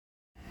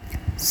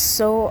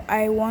So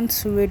I want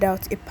to read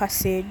out a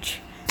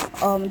passage.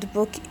 The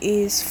book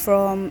is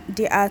from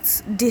the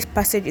art. This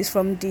passage is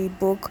from the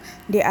book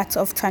 "The Art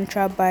of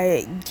Tantra"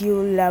 by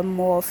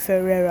Guillermo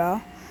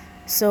Ferreira.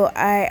 So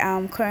I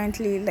am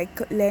currently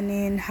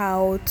learning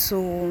how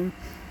to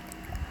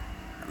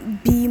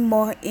be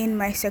more in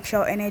my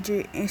sexual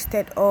energy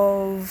instead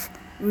of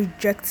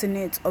rejecting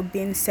it or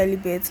being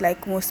celibate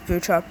like most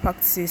spiritual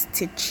practices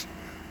teach.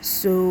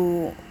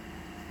 So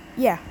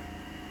yeah,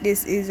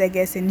 this is, I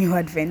guess, a new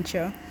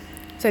adventure.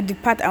 So the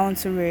part I want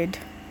to read,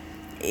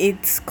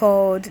 it's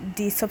called,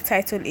 the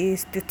subtitle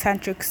is The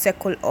Tantric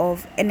Circle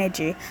of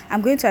Energy.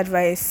 I'm going to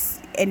advise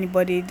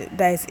anybody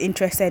that is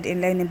interested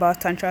in learning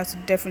about Tantra to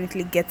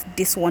definitely get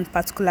this one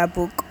particular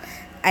book.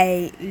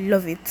 I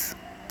love it.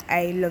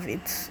 I love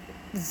it.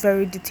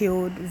 Very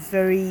detailed,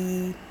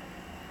 very.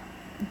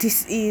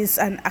 This is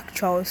an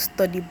actual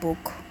study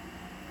book.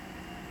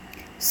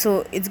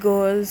 So it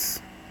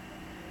goes: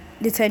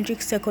 The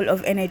Tantric Circle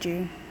of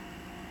Energy.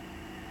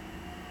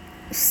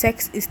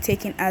 Sex is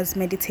taken as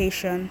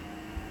meditation.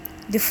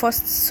 The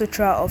first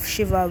sutra of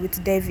Shiva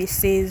with Devi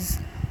says,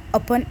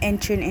 upon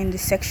entering in the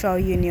sexual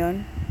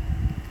union,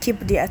 keep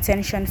the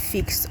attention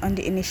fixed on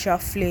the initial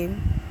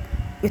flame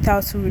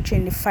without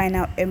reaching the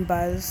final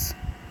embers.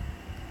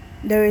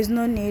 There is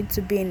no need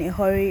to be in a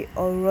hurry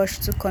or rush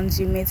to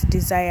consummate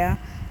desire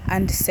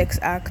and the sex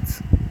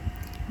act.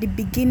 The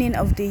beginning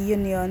of the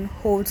union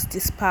holds the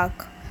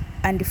spark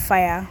and the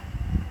fire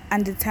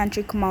and the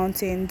tantric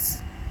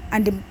mountains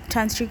and the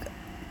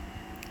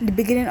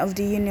beginning of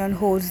the union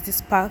holds the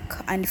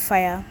spark and the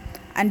fire,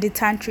 and the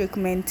tantric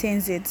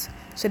maintains it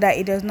so that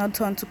it does not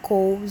turn to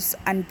coals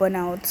and burn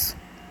out.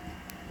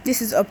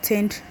 This is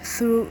obtained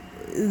through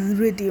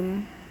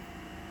rhythm.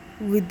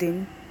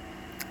 Rhythm.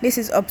 This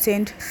is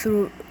obtained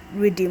through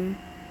rhythm,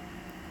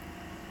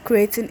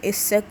 creating a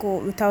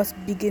circle without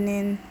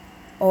beginning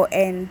or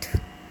end.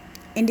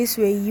 In this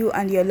way, you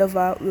and your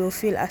lover will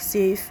feel as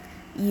if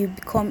you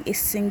become a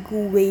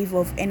single wave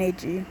of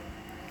energy.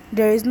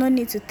 There is no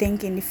need to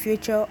think in the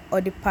future or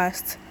the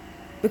past,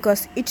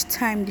 because each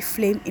time the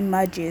flame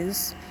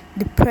emerges,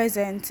 the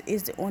present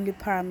is the only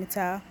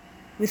parameter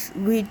with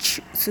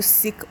which to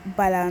seek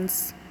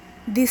balance.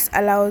 This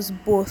allows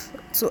both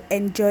to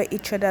enjoy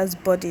each other's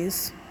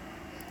bodies.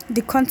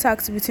 The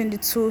contact between the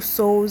two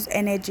souls'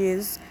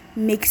 energies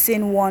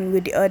mixing one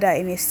with the other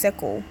in a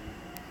circle.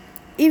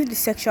 If the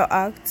sexual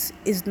act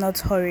is not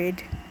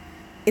hurried,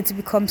 it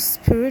becomes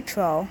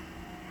spiritual.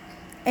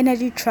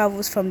 Energy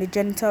travels from the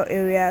genital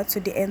area to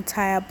the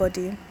entire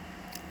body,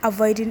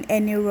 avoiding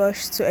any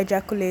rush to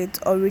ejaculate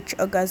or reach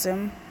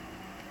orgasm.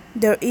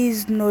 There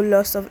is no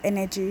loss of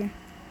energy,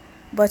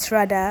 but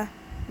rather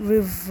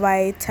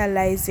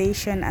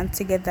revitalization and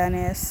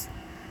togetherness.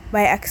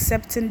 By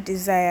accepting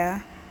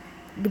desire,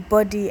 the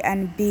body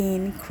and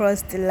being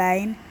cross the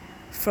line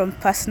from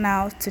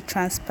personal to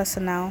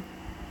transpersonal.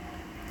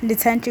 The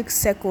tantric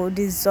circle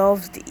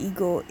dissolves the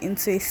ego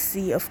into a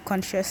sea of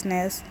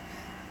consciousness.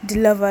 The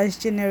lovers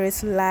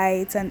generate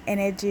light and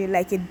energy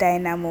like a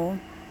dynamo.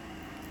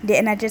 The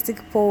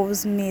energetic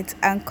poles meet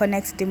and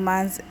connect the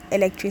man's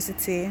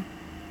electricity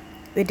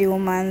with the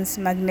woman's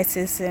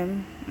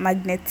magnetism,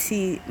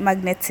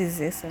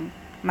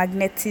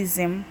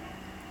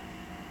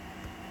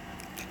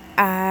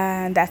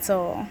 and that's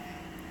all.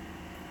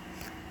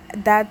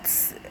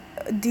 That's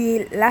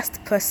the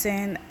last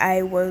person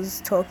I was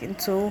talking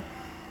to,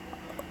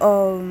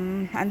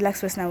 and the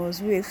last person I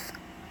was with.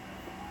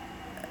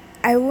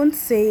 I won't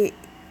say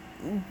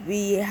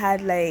we had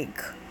like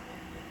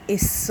a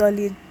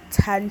solid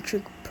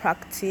tantric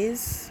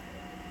practice.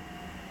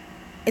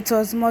 It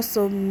was more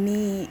so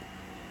me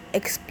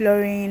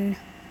exploring.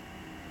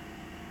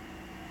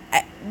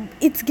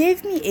 It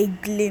gave me a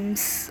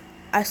glimpse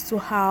as to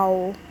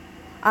how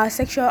our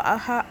sex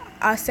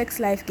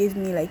life gave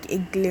me like a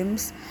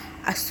glimpse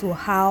as to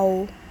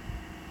how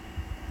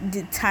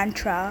the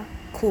tantra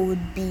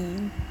could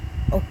be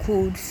or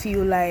could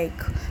feel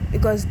like,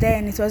 because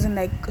then it wasn't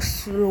like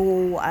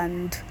slow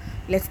and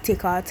let's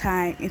take our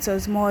time. It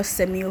was more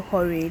semi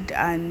hurried,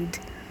 and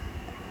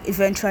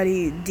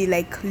eventually the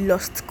like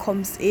lust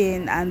comes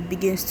in and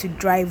begins to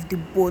drive the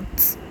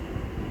boat.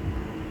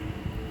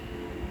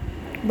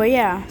 But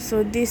yeah,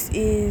 so this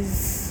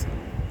is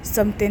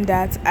something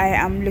that I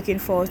am looking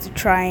forward to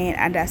trying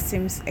and that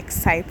seems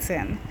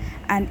exciting.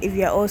 And if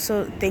you're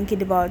also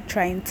thinking about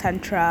trying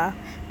Tantra,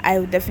 I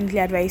would definitely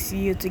advise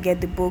you to get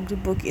the book. The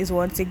book is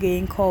once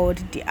again called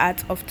The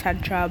Art of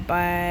Tantra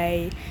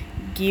by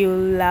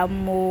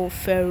Guillermo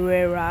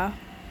Ferreira.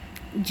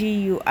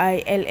 Guillermo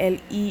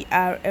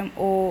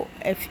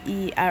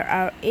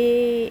Ferreira.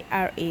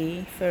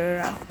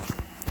 Ferreira.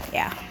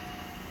 Yeah.